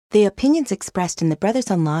The opinions expressed in the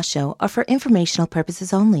Brothers on Law show are for informational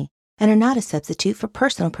purposes only and are not a substitute for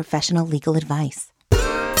personal professional legal advice.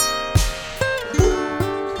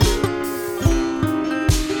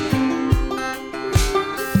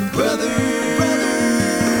 Brothers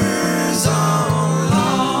on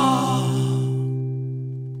Law.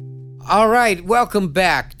 All right, welcome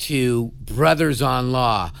back to Brothers on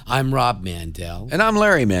Law. I'm Rob Mandel. And I'm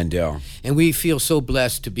Larry Mandel. And we feel so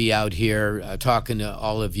blessed to be out here talking to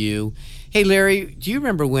all of you. Hey, Larry, do you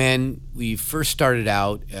remember when we first started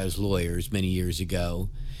out as lawyers many years ago?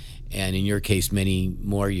 And in your case, many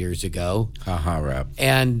more years ago. Rob.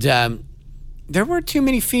 And there weren't too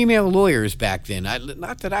many female lawyers back then,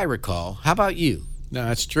 not that I recall. How about you? No,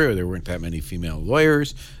 that's true. There weren't that many female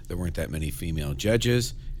lawyers. There weren't that many female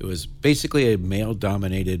judges. It was basically a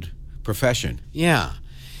male-dominated profession. Yeah.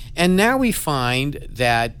 And now we find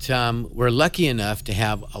that we're lucky enough to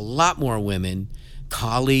have a lot more women,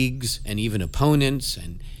 colleagues and even opponents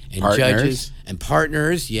and judges and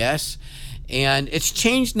partners, yes. And it's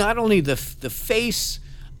changed not only the face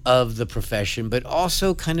of the profession, but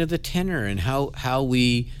also kind of the tenor and how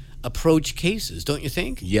we approach cases, don't you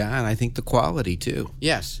think? Yeah, and I think the quality, too.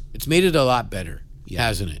 Yes. It's made it a lot better,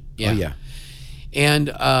 hasn't it? Yeah. Oh, yeah. And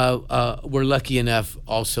we're lucky enough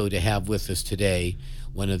also to have with us today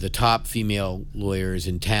one of the top female lawyers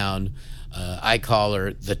in town. I call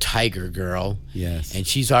her the Tiger Girl. Yes. And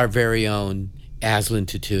she's our very own Aslan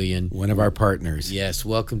Tutuyan. One of our partners. Yes.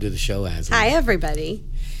 Welcome to the show, Aslan. Hi, everybody.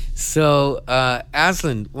 So,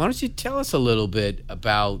 Aslan, why don't you tell us a little bit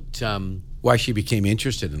about... why she became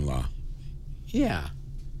interested in law. Yeah.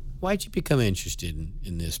 Why'd you become interested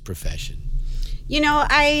in this profession? You know,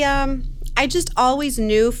 I just always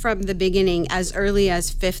knew from the beginning, as early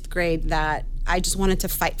as 5th grade, that I just wanted to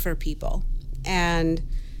fight for people. And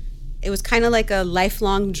it was kind of like a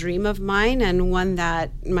lifelong dream of mine, and one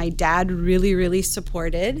that my dad really, really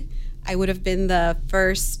supported. I would have been the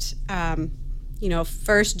first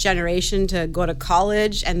generation to go to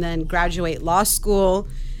college and then graduate law school.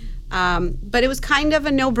 But it was kind of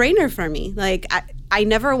a no-brainer for me. Like, I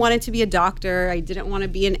never wanted to be a doctor. I didn't want to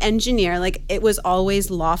be an engineer. Like, it was always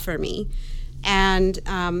law for me. And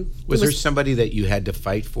was there somebody that you had to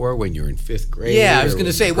fight for when you were in 5th grade? Yeah, I was going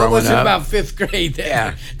to say, what was it about 5th grade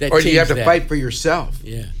that or do you have to that? fight for yourself?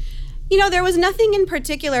 Yeah. You know, there was nothing in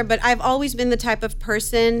particular, but I've always been the type of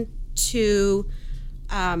person to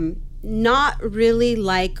not really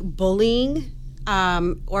like bullying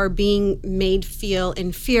or being made feel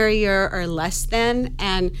inferior or less than.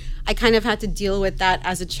 And I kind of had to deal with that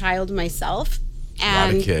as a child myself.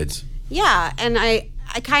 And a lot of kids. Yeah, and I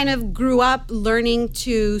kind of grew up learning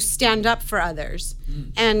to stand up for others.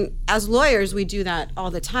 And as lawyers, we do that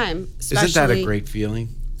all the time. Isn't that a great feeling?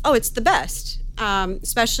 Oh, it's the best,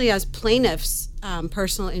 especially as plaintiffs,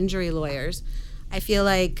 personal injury lawyers. I feel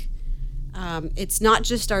like it's not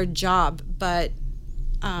just our job, but...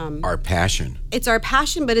 our passion. It's our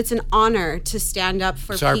passion, but it's an honor to stand up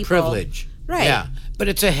for people. It's our privilege. Right. Yeah, but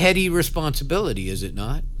it's a heady responsibility, is it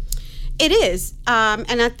not? It is.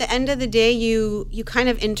 And at the end of the day, you kind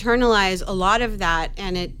of internalize a lot of that,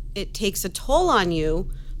 and it takes a toll on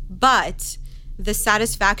you. But the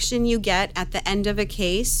satisfaction you get at the end of a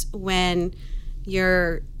case when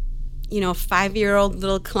your 5-year-old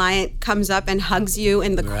little client comes up and hugs you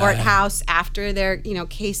in the courthouse after their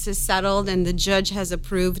case is settled and the judge has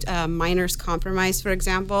approved a minor's compromise, for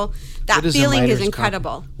example, that feeling is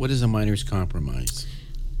incredible. What is a minor's compromise?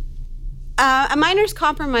 A minor's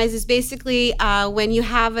compromise is basically when you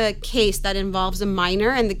have a case that involves a minor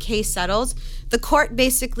and the case settles, the court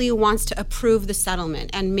basically wants to approve the settlement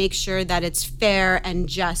and make sure that it's fair and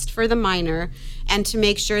just for the minor, and to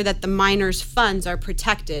make sure that the minor's funds are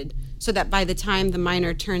protected so that by the time the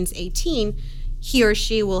minor turns 18, he or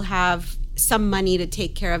she will have some money to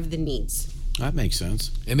take care of the needs. That makes sense.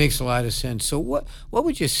 It makes a lot of sense. So what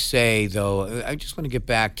would you say, though? I just want to get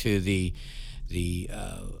back to the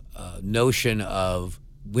notion of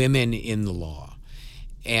women in the law.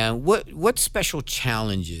 And what special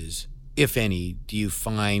challenges, if any, do you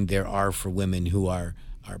find there are for women who are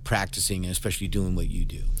practicing and especially doing what you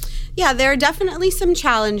do? Yeah, there are definitely some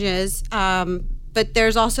challenges, but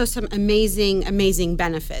there's also some amazing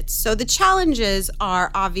benefits. So the challenges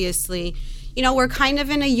are obviously, we're kind of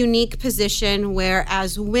in a unique position where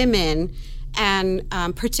as women and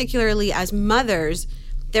particularly as mothers,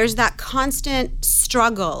 there's that constant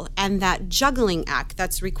struggle and that juggling act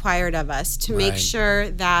that's required of us to make sure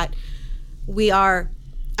that we are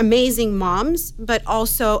amazing moms, but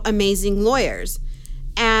also amazing lawyers.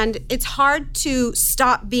 And And it's hard to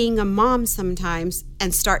stop being a mom sometimes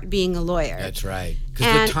and start being a lawyer. That's right.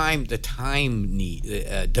 Because the time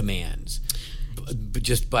demands,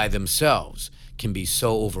 just by themselves, can be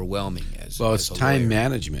so overwhelming. It's time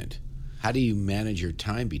management. How do you manage your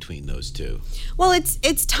time between those two? Well,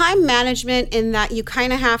 it's time management in that you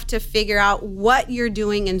kind of have to figure out what you're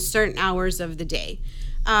doing in certain hours of the day.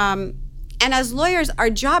 And as lawyers, our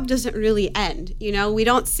job doesn't really end. We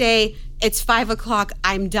don't say it's 5 o'clock,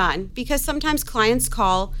 I'm done, because sometimes clients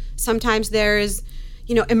call. Sometimes there's,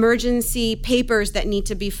 emergency papers that need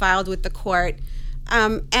to be filed with the court.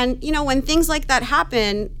 And when things like that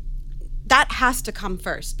happen, that has to come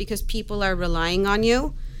first because people are relying on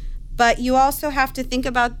you. But you also have to think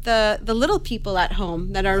about the little people at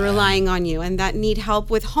home that are relying on you and that need help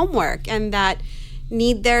with homework and that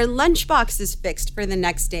need their lunch boxes fixed for the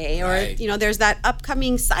next day. Or, there's that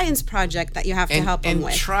upcoming science project that you have to help them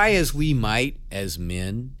with. And try as we might as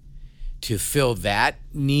men to fill that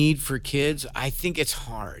need for kids, I think it's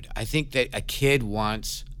hard. I think that a kid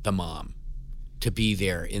wants the mom to be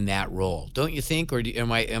there in that role. Don't you think? Or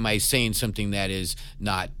am I saying something that is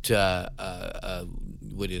not,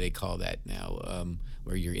 what do they call that now?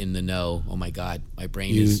 Where you're in the know. Oh my God, my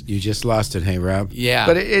brain is... You just lost it, hey, Rob? Yeah.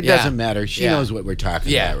 But it doesn't matter. She knows what we're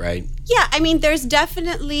talking about, right? Yeah, I mean, there's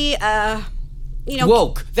definitely,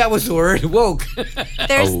 woke. That was the word, woke.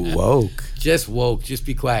 Woke. Just woke. Just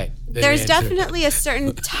be quiet. There's definitely a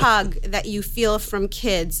certain tug that you feel from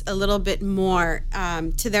kids a little bit more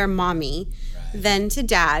to their mommy than to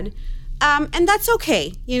dad. And that's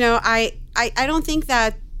okay. I don't think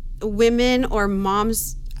that women or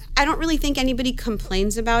moms... I don't really think anybody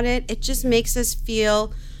complains about it. It just makes us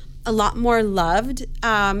feel a lot more loved.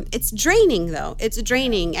 It's draining, though. It's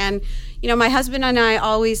draining. And, my husband and I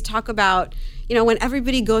always talk about, when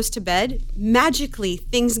everybody goes to bed, magically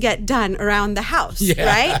things get done around the house,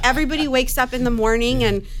 right? Everybody wakes up in the morning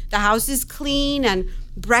and the house is clean and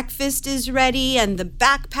breakfast is ready and the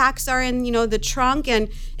backpacks are in, the trunk. And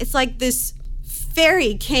it's like this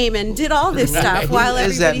fairy came and did all this stuff while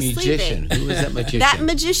everybody's sleeping. Who is that magician? That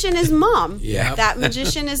magician is mom. Yeah. That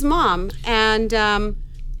magician is mom. And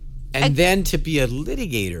then to be a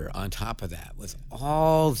litigator on top of that with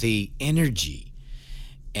all the energy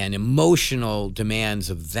and emotional demands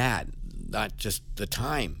of that, not just the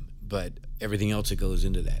time, but everything else that goes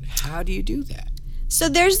into that. How do you do that? So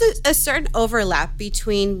there's a certain overlap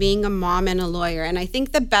between being a mom and a lawyer. And I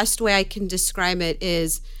think the best way I can describe it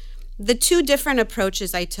is the two different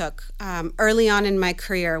approaches I took early on in my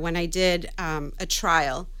career when I did a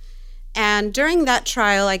trial. And during that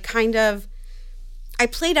trial, I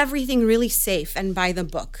played everything really safe and by the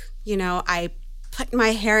book. I put my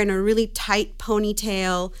hair in a really tight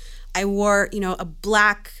ponytail. I wore, a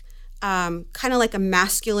black, kind of like a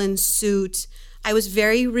masculine suit. I was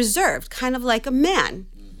very reserved, kind of like a man.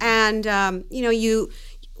 And,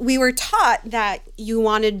 we were taught that you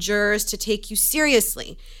wanted jurors to take you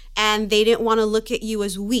seriously. And they didn't want to look at you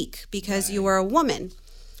as weak because you were a woman.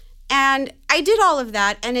 And I did all of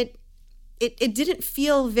that, and it didn't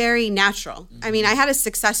feel very natural. I mean, I had a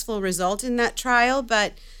successful result in that trial,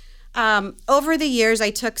 but over the years, I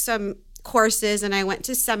took some courses and I went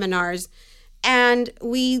to seminars, and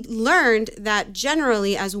we learned that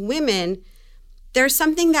generally as women, there's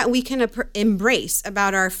something that we can embrace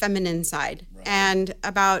about our feminine side and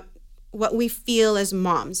about what we feel as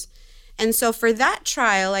moms. And so for that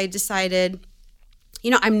trial, I decided,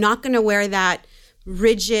 I'm not going to wear that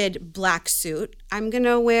rigid black suit. I'm going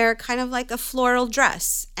to wear kind of like a floral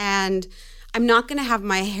dress. And I'm not going to have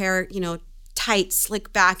my hair, tight,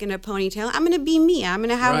 slick back in a ponytail. I'm going to be me. I'm going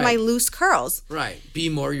to have my loose curls. Right. Be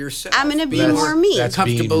more yourself. I'm going to be more me. That's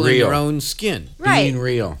comfortable being in real. your own skin. Right. Being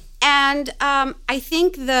real. And I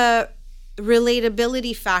think the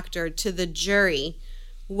relatability factor to the jury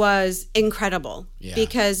was incredible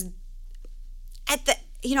because at the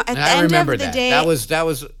end of the day, that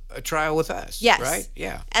was a trial with us. Yes. Right?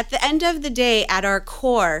 Yeah. At the end of the day, at our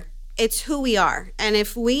core, it's who we are. And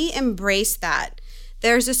if we embrace that,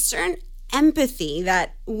 there's a certain empathy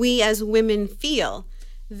that we as women feel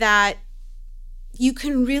that you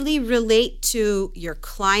can really relate to your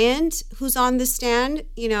client who's on the stand.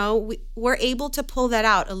 We're able to pull that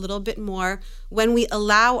out a little bit more when we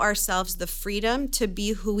allow ourselves the freedom to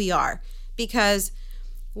be who we are, because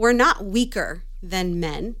we're not weaker than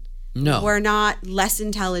men. No. We're not less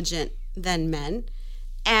intelligent than men.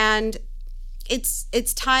 And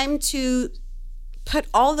it's time to put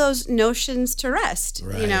all those notions to rest,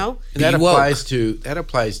 Right. And that applies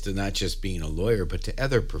to not just being a lawyer, but to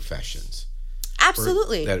other professions.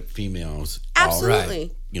 Absolutely. that females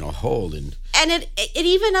Absolutely. all, hold. And it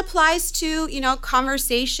even applies to,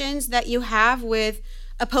 conversations that you have with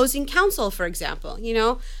opposing counsel, for example.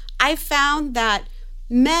 I found that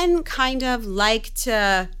men kind of like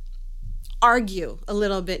to argue a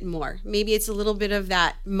little bit more. Maybe it's a little bit of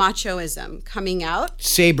that machoism coming out.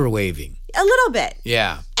 Saber waving. A little bit.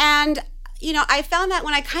 Yeah. And I found that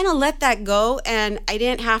when I kind of let that go and I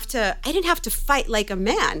didn't have to fight like a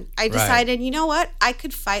man. I decided, you know what? I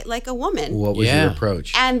could fight like a woman. what was your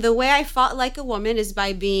approach? And the way I fought like a woman is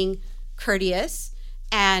by being courteous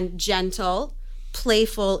and gentle,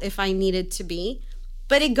 playful if I needed to be.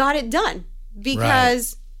 But it got it done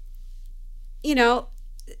because,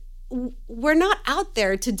 we're not out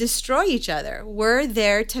there to destroy each other. We're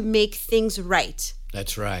there to make things right.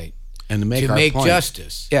 That's right. And to make point.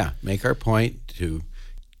 Justice. Yeah, make our point to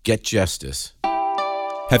get justice.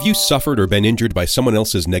 Have you suffered or been injured by someone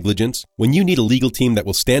else's negligence? When you need a legal team that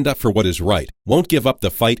will stand up for what is right, won't give up the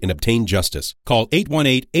fight and obtain justice, call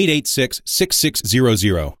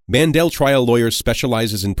 818-886-6600. Mandel Trial Lawyers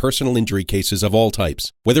specializes in personal injury cases of all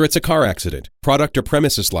types. Whether it's a car accident, product or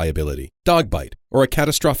premises liability, dog bite, or a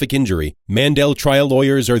catastrophic injury, Mandel Trial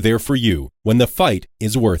Lawyers are there for you when the fight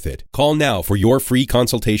is worth it. Call now for your free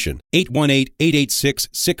consultation.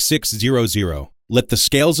 818-886-6600. Let the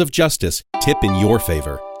scales of justice tip in your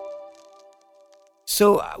favor.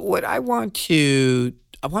 So what I want to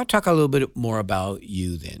talk a little bit more about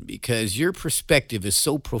you then, because your perspective is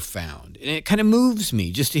so profound and it kind of moves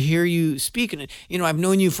me just to hear you speak. And, I've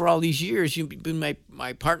known you for all these years. You've been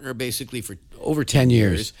my partner basically for over 10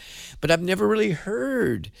 years, but I've never really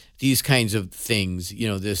heard these kinds of things,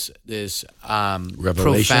 this Revelation?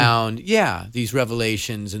 profound, these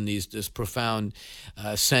revelations and this profound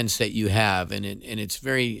sense that you have. And it's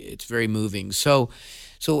very moving. So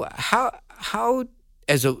how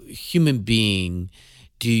as a human being,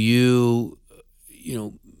 do you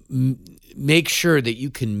make sure that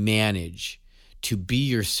you can manage to be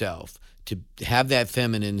yourself, to have that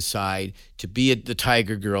feminine side, to be the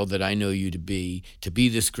tiger girl that I know you to be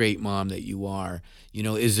this great mom that you are?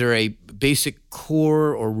 Is there a basic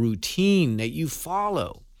core or routine that you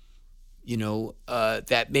follow,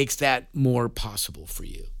 that makes that more possible for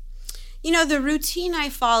you? The routine I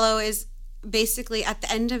follow is basically at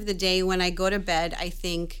the end of the day when I go to bed, I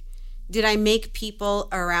think, did I make people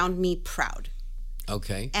around me proud?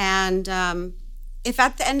 Okay. And if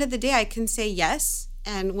at the end of the day I can say yes,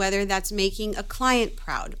 and whether that's making a client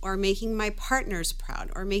proud or making my partners proud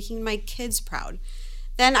or making my kids proud,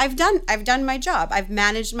 then I've done my job. I've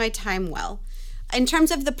managed my time well. In terms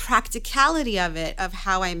of the practicality of it, of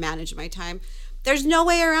how I manage my time, there's no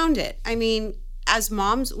way around it. I mean, as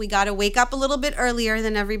moms, we got to wake up a little bit earlier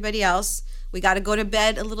than everybody else. We got to go to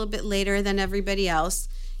bed a little bit later than everybody else.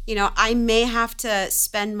 I may have to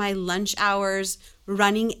spend my lunch hours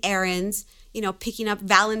running errands, picking up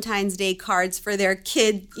Valentine's Day cards for their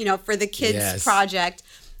kid, for the kids' project.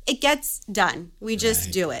 It gets done. We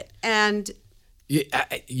just do it. And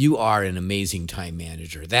you are an amazing time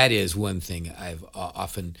manager. That is one thing I've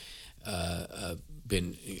often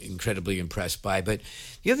been incredibly impressed by. But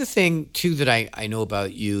the other thing too that I know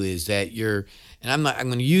about you is that you're, and I'm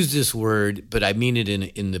going to use this word, but I mean it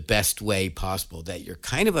in the best way possible, that you're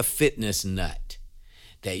kind of a fitness nut.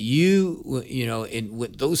 That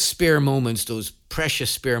in those spare moments, those precious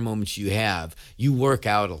spare moments you have, you work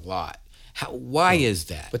out a lot. Why is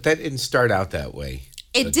that? But that didn't start out that way.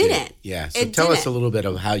 It didn't. Yeah. So tell us a little bit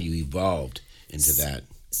of how you evolved into that.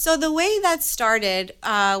 So the way that started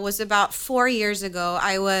was about 4 years ago.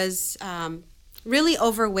 I was really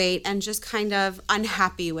overweight and just kind of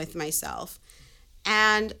unhappy with myself.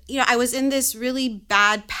 And, I was in this really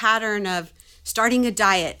bad pattern of starting a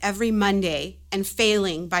diet every Monday and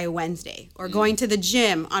failing by Wednesday, or going to the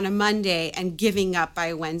gym on a Monday and giving up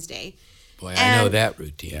by Wednesday. Boy, I know that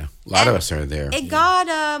routine. Yeah, a lot of us are there. It got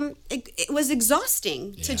it was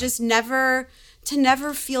exhausting to just never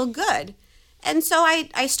feel good. And so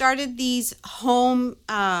I started these home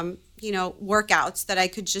workouts that I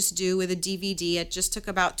could just do with a DVD. It just took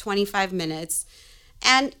about 25 minutes.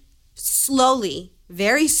 And slowly,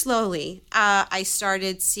 very slowly, I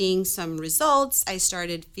started seeing some results. I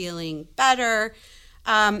started feeling better.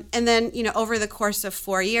 And then, over the course of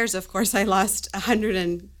 4 years, of course, I lost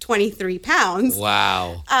 123 pounds.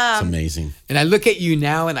 Wow. It's amazing. And I look at you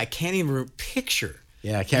now and I can't even picture.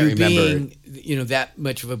 Yeah, I can't remember being, that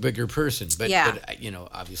much of a bigger person. But,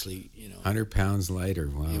 obviously, 100 pounds lighter.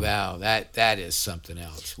 Wow. Wow, that is something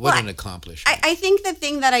else. What an accomplishment. I think the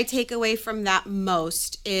thing that I take away from that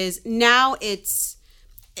most is now it's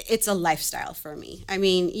a lifestyle for me. I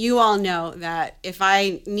mean, you all know that if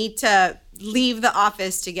I need to, leave the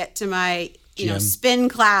office to get to my, Gym. spin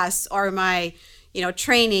class or my,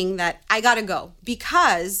 training, that I got to go,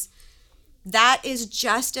 because that is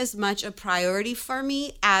just as much a priority for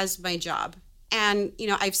me as my job. And,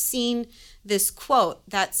 I've seen this quote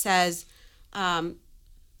that says,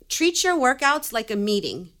 treat your workouts like a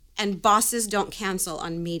meeting, and bosses don't cancel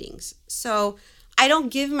on meetings. So I don't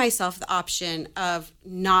give myself the option of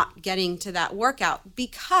not getting to that workout,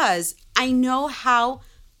 because I know how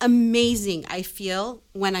amazing I feel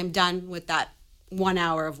when I'm done with that 1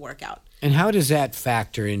 hour of workout. And how does that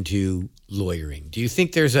factor into lawyering? Do you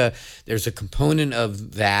think there's a component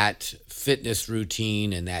of that fitness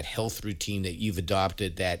routine and that health routine that you've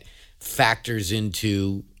adopted that factors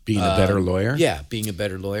into Being a better lawyer? Yeah, being a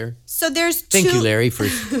better lawyer. So there's Thank two, you, Larry, for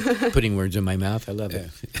putting words in my mouth. I love it.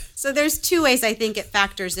 So there's two ways I think it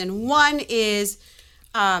factors in. One is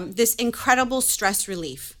this incredible stress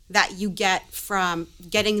relief that you get from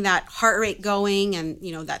getting that heart rate going, and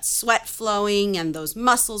that sweat flowing and those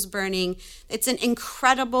muscles burning. It's an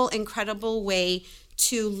incredible, incredible way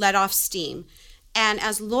to let off steam. And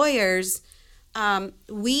as lawyers,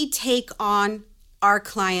 we take on our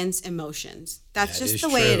clients' emotions. That's That just is the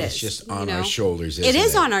way true. it is. It's just on our shoulders, It isn't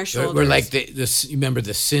is it? on our shoulders. We're like you remember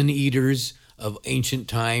the sin eaters of ancient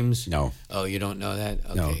times? No. Oh, you don't know that?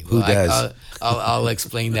 Okay. No. Who does? I'll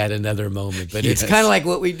explain that another moment. But Yes. it's kind of like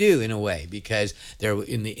what we do in a way, because there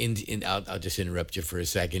I'll just interrupt you for a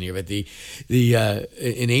second here. But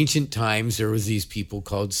in ancient times there was these people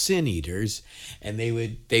called sin eaters, and they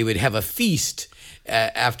would have a feast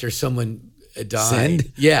after someone died.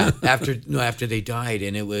 Sinned? Yeah, after they died,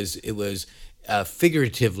 and it was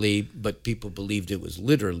figuratively, but people believed it was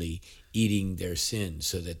literally eating their sins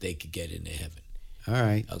so that they could get into heaven. All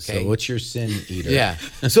right. Okay. So what's your sin eater? Yeah.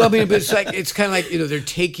 So I mean, but it's kind of like they're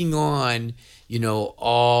taking on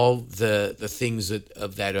all the things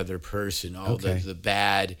of that other person, all Okay. the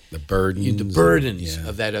bad, The burdens. the burdens Yeah.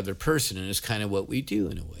 of that other person, and it's kind of what we do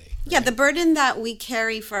in a way. Yeah, the burden that we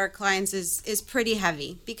carry for our clients is pretty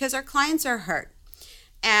heavy, because our clients are hurt.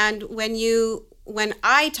 And when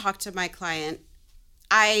I talk to my client,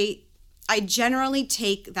 I generally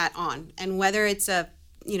take that on. And whether it's a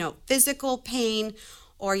physical pain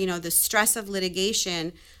or the stress of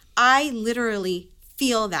litigation, I literally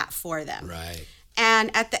feel that for them. Right.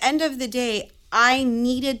 And at the end of the day, I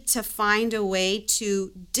needed to find a way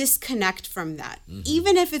to disconnect from that,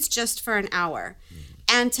 even if it's just for an hour,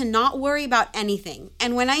 and to not worry about anything.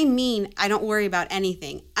 And when I mean I don't worry about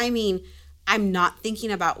anything, I mean I'm not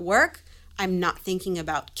thinking about work, I'm not thinking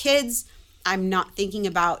about kids, I'm not thinking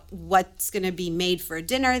about what's going to be made for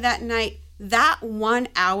dinner that night. That 1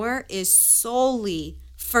 hour is solely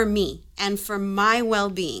for me and for my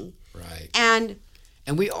well-being. Right. And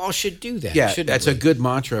we all should do that. Yeah, shouldn't that's we? a good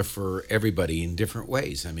mantra for everybody in different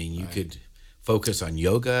ways. I mean, you could focus on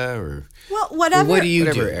yoga or well, whatever. What do you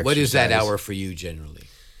Whatever do? What is that exercise. hour for you generally?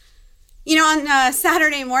 On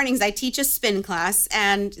Saturday mornings, I teach a spin class,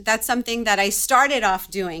 and that's something that I started off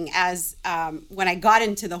doing as when I got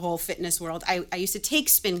into the whole fitness world. I used to take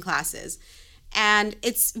spin classes, and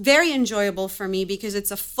it's very enjoyable for me because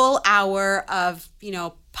it's a full hour of,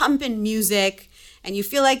 pumping music, and you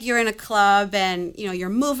feel like you're in a club, and, you're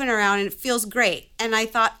moving around, and it feels great. And I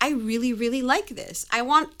thought, I really, really like this. I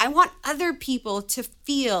want other people to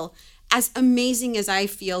feel as amazing as I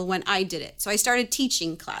feel when I did it. So I started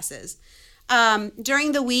teaching classes.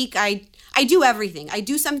 During the week, I do everything. I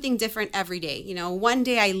do something different every day. One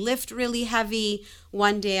day I lift really heavy.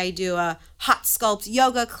 One day I do a hot sculpt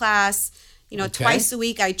yoga class. Okay. Twice a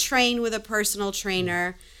week I train with a personal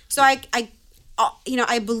trainer. So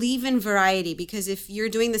I believe in variety, because if you're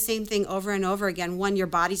doing the same thing over and over again, one, your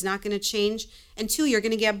body's not going to change, and two, you're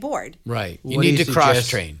going to get bored. Right. You What do need to suggest- cross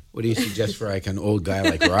train. What do you suggest for like an old guy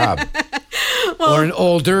like Rob? Or an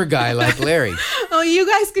older guy like Larry. Well, you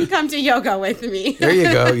guys can come to yoga with me. There you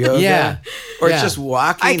go, yoga. Yeah. Or Yeah. just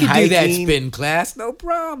walking, I could hiking. do that spin class, no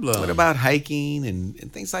problem. What about hiking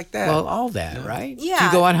and things like that? Well, all that, right? Do Yeah.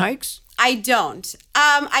 you go on hikes? I don't.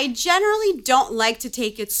 I generally don't like to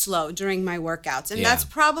take it slow during my workouts. And Yeah. that's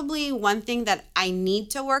probably one thing that I need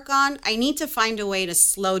to work on. I need to find a way to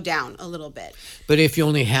slow down a little bit. But if you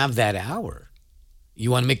only have that hour, you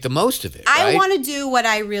want to make the most of it, I right? want to do what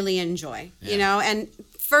I really enjoy, and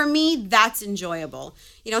for me, that's enjoyable.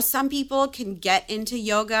 Some people can get into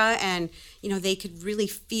yoga and, they could really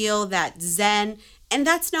feel that zen, and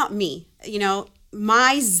that's not me.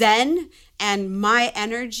 My zen and my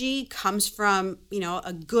energy comes from,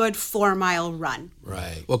 a good 4-mile run.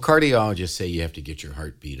 Right. Well, cardiologists say you have to get your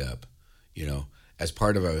heart beat up, as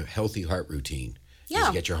part of a healthy heart routine. Yeah.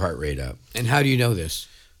 Is get your heart rate up. And how do you know this?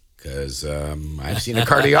 Because I've seen a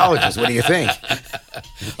cardiologist. What do you think?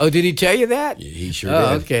 Oh, did he tell you that? He sure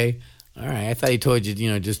Oh, did. okay. All right. I thought he told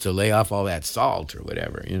you, just to lay off all that salt or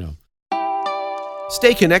whatever,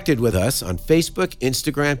 Stay connected with us on Facebook,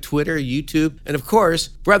 Instagram, Twitter, YouTube, and of course,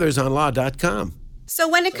 brothersonlaw.com. So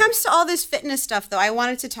when it comes to all this fitness stuff, though, I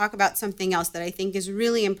wanted to talk about something else that I think is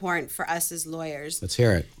really important for us as lawyers. Let's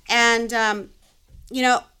hear it. And,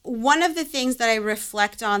 one of the things that I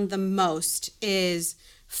reflect on the most is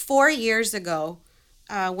 4 years ago,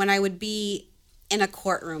 when I would be in a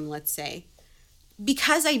courtroom, let's say,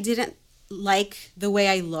 because I didn't like the way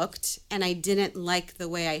I looked and I didn't like the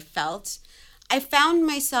way I felt, I found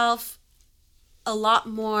myself a lot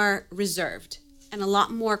more reserved and a lot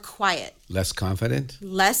more quiet. Less confident?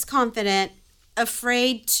 Less confident,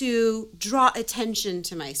 afraid to draw attention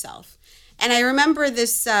to myself. And I remember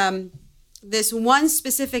this one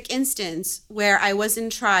specific instance where I was in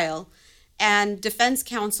trial and defense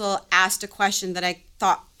counsel asked a question that I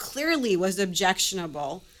thought clearly was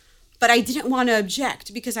objectionable, but I didn't want to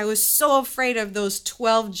object because I was so afraid of those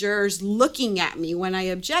 12 jurors looking at me when I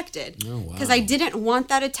objected. Oh, wow. Because I didn't want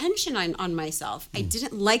that attention on myself. I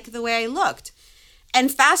didn't like the way I looked. And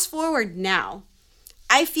fast forward now,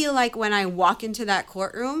 I feel like when I walk into that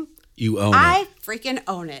courtroom, You own I it. freaking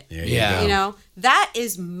own it. There Yeah. you go. That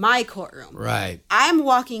is my courtroom. Right. I'm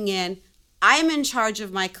walking in, I'm in charge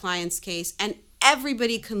of my client's case, and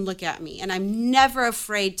everybody can look at me. And I'm never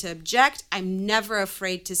afraid to object. I'm never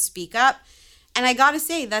afraid to speak up. And I gotta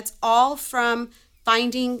say, that's all from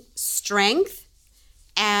finding strength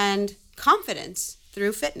and confidence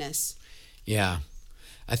through fitness. Yeah.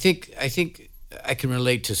 I think I can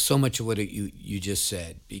relate to so much of what you just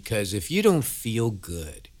said, because if you don't feel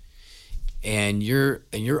good and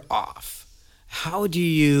you're off, how do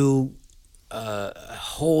you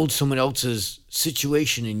hold someone else's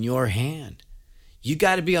situation in your hand? You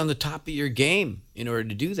got to be on the top of your game in order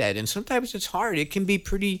to do that, and sometimes it's hard. It can be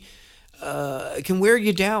pretty. It can wear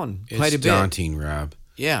you down quite a bit. It's daunting, Rob.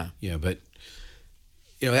 Yeah. Yeah, but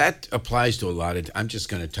that applies to a lot of. I'm just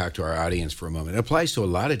going to talk to our audience for a moment. It applies to a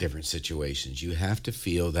lot of different situations. You have to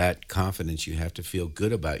feel that confidence. You have to feel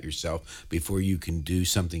good about yourself before you can do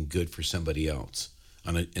something good for somebody else,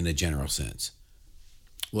 in a general sense.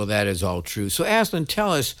 Well, that is all true. So, Aslan,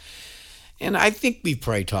 tell us, and I think we've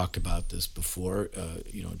probably talked about this before,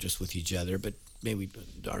 just with each other, but maybe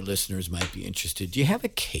our listeners might be interested. Do you have a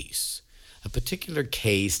particular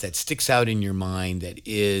case that sticks out in your mind that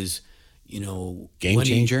is, Game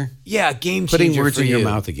changer? Yeah, game changer. Putting words for in your you.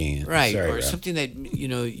 mouth again. Right, Sorry, or Rob. something that,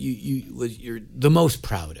 you're the most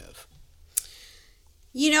proud of.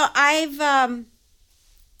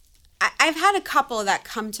 I've had a couple that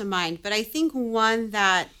come to mind, but I think one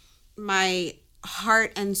that my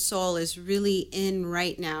heart and soul is really in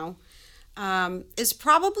right now is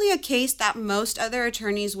probably a case that most other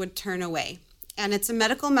attorneys would turn away. And it's a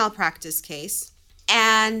medical malpractice case.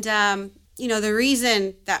 And, the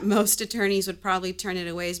reason that most attorneys would probably turn it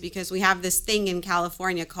away is because we have this thing in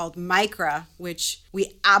California called MICRA, which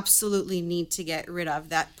we absolutely need to get rid of.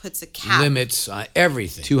 That puts a cap. Limits on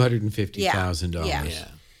everything. $250,000 Yeah.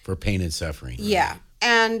 for pain and suffering. Yeah.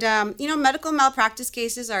 And, medical malpractice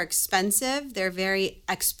cases are expensive. They're very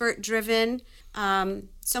expert driven.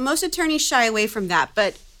 So most attorneys shy away from that.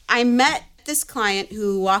 But I met this client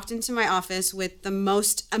who walked into my office with the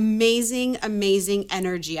most amazing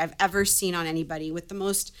energy I've ever seen on anybody, with the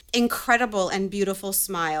most incredible and beautiful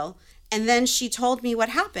smile. And then she told me what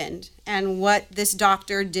happened and what this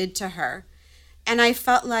doctor did to her. And I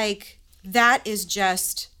felt like that is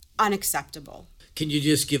just unacceptable. Can you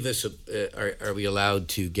just give us are we allowed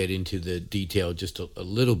to get into the detail just a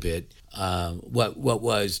little bit? What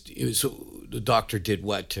was so the doctor did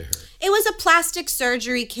what to her? It was a plastic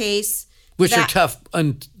surgery case. Which are tough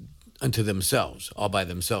unto themselves, all by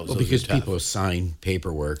themselves. Well, Those because are tough. people sign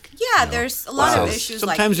paperwork. Yeah, there's a lot of issues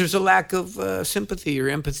Sometimes there's a lack of sympathy or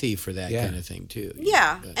empathy for that kind of thing too.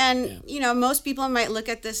 Yeah, But, and most people might look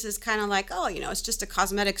at this as kind of like, oh, it's just a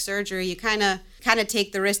cosmetic surgery. You kind of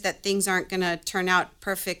take the risk that things aren't going to turn out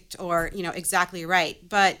perfect or exactly right.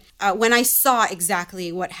 But when I saw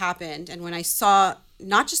exactly what happened, and when I saw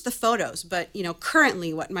not just the photos, but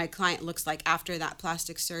currently what my client looks like after that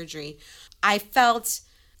plastic surgery, I felt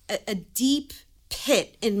a deep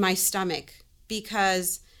pit in my stomach,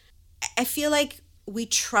 because I feel like we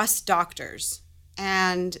trust doctors,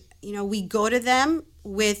 and we go to them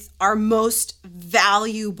with our most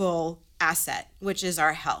valuable asset, which is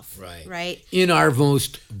our health. Right. In our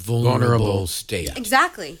most vulnerable state.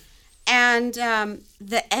 Exactly. And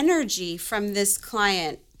the energy from this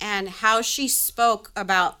client and how she spoke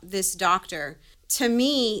about this doctor, to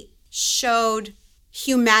me, showed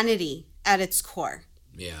humanity at its core.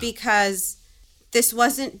 Yeah. Because this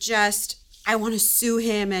wasn't just, I want to sue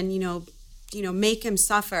him and, make him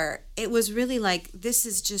suffer. It was really like, this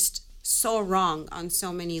is just so wrong on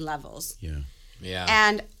so many levels. Yeah.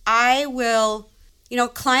 And I will,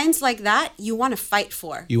 clients like that, you want to fight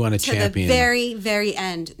for. You want to champion. To the very, very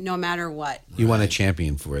end, no matter what. You want to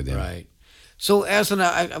champion for them. Right. So,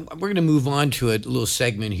 Aslan, we're going to move on to a little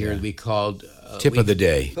segment here that we called... Tip of the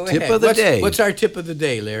day. Go Tip ahead. of the day. What's our tip of the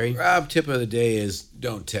day, Larry? Rob, tip of the day is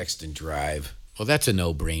don't text and drive. Well, that's a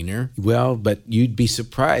no-brainer. Well, but you'd be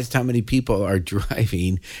surprised how many people are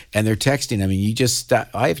driving and they're texting. I mean, you just stop.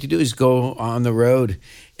 All you have to do is go on the road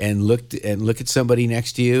and look at somebody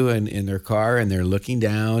next to you and in their car, and they're looking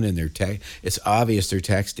down and it's obvious they're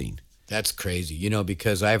texting. That's crazy,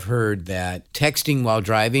 because I've heard that texting while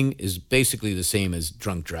driving is basically the same as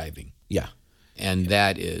drunk driving. Yeah. And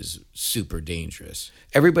that is super dangerous.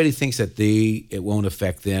 Everybody thinks that it won't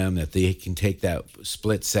affect them, that they can take that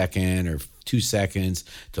split second or 2 seconds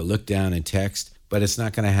to look down and text, but it's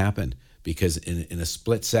not going to happen because in a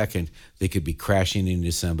split second, they could be crashing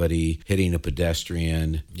into somebody, hitting a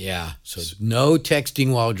pedestrian. Yeah, so no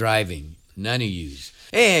texting while driving. None of yous.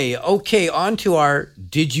 Hey, okay, on to our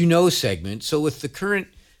Did You Know segment. So with the current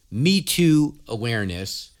Me Too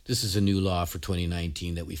awareness, this is a new law for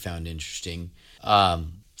 2019 that we found interesting.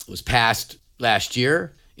 It was passed last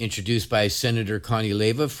year, introduced by Senator Connie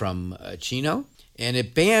Leyva from Chino, and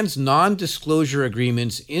it bans non-disclosure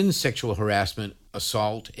agreements in sexual harassment,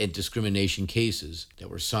 assault, and discrimination cases that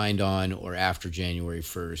were signed on or after January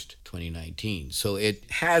 1st, 2019. So it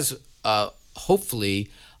has hopefully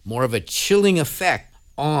more of a chilling effect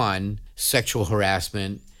on sexual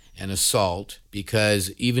harassment and assault,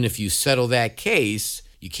 because even if you settle that case,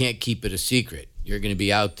 you can't keep it a secret. You're going to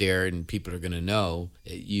be out there and people are going to know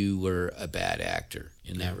that you were a bad actor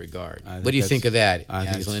in that regard. What do you think of that,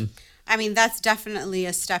 Aslan? I mean, that's definitely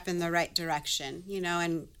a step in the right direction,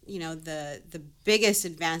 and the biggest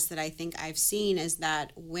advance that I think I've seen is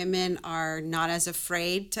that women are not as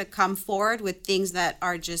afraid to come forward with things that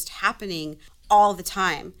are just happening all the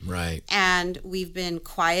time. Right. And we've been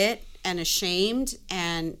quiet and ashamed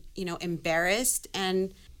and, embarrassed,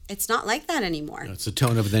 and it's not like that anymore. It's the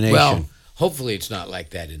tone of the nation. Well, hopefully it's not like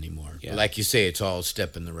that anymore. Yeah. Like you say, it's all a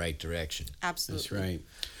step in the right direction. Absolutely. That's right.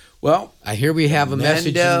 Well, I hear we have a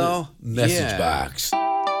message. Message box.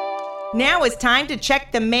 Now it's time to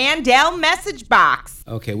check the Mandel message box.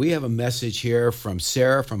 Okay, we have a message here from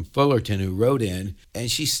Sarah from Fullerton who wrote in,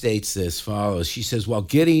 and she states this follows. She says, while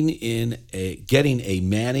getting a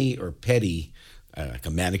mani or pedi, like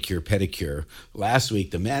a manicure pedicure, last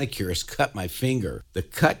week the manicurist cut my finger. The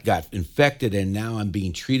cut got infected, and now I'm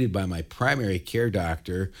being treated by my primary care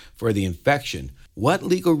doctor for the infection. What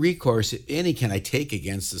legal recourse, if any, can I take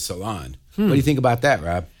against the salon? What do you think about that,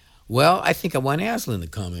 Rob? Well, I think I want Aslan to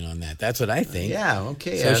comment on that. That's what I think. Yeah,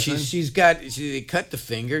 okay. So Aslan. they cut the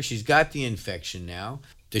finger. She's got the infection now.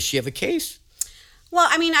 Does she have a case? Well,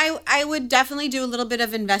 I mean, I would definitely do a little bit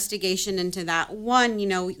of investigation into that. One, you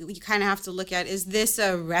kind of have to look at, is this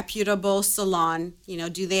a reputable salon?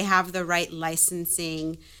 Do they have the right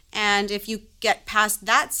licensing? And if you get past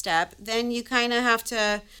that step, then you kind of have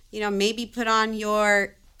to, maybe put on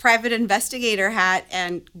your private investigator hat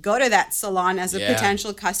and go to that salon as a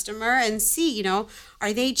potential customer and see,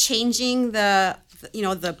 are they changing the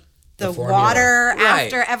water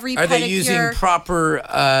after every pedicure? Are they using proper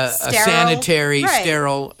sanitary,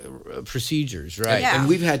 sterile procedures, right? Yeah. And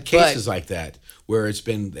we've had cases like that where it's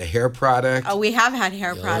been the hair product. Oh, we have had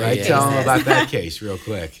hair product Right, cases. tell them about that case real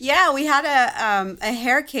quick. Yeah, we had a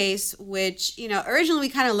hair case, which, originally we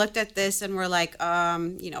kind of looked at this and we're like,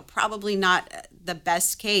 probably not the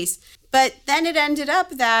best case. But then it ended up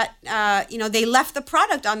that, they left the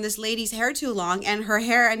product on this lady's hair too long and her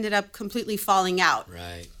hair ended up completely falling out.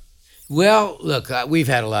 Right. Well, look, we've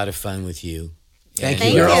had a lot of fun with you. Thank you.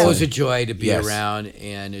 You're Thank you. always a joy to be Yes. around,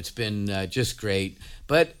 and it's been just great.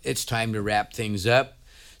 But it's time to wrap things up.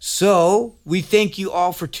 So we thank you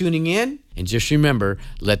all for tuning in. And just remember,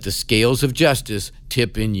 let the scales of justice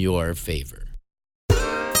tip in your favor.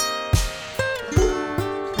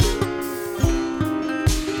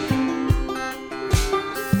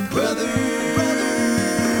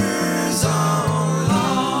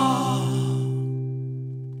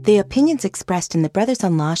 The opinions expressed in the Brothers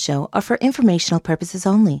on Law show are for informational purposes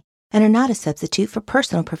only and are not a substitute for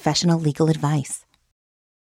personal professional legal advice.